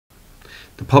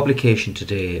The publication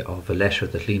today of a letter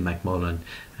that Liam McMullen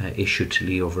issued to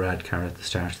Leo Varadkar at the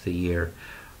start of the year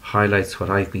highlights what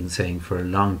I've been saying for a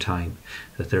long time,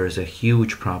 that there is a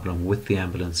huge problem with the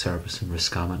ambulance service in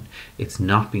Roscommon. It's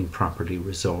not being properly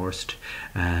resourced,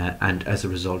 and as a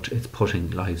result it's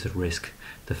putting lives at risk.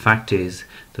 The fact is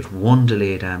that one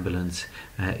delayed ambulance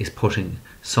is putting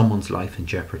someone's life in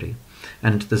jeopardy.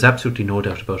 And there's absolutely no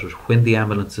doubt about it. When the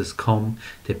ambulances come,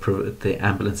 the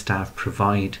ambulance staff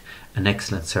provide an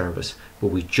excellent service, but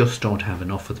we just don't have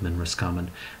enough of them in Roscommon.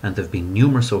 And there have been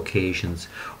numerous occasions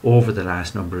over the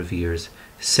last number of years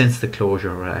since the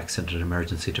closure of our accident and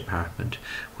emergency department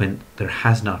when there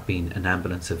has not been an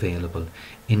ambulance available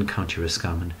in County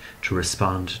Roscommon to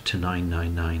respond to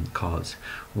 999 calls.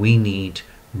 We need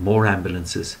more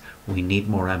ambulances, we need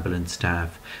more ambulance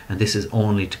staff, and this is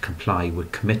only to comply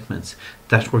with commitments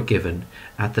that were given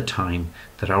at the time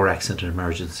that our accident and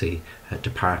emergency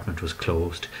department was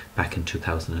closed back in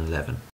 2011.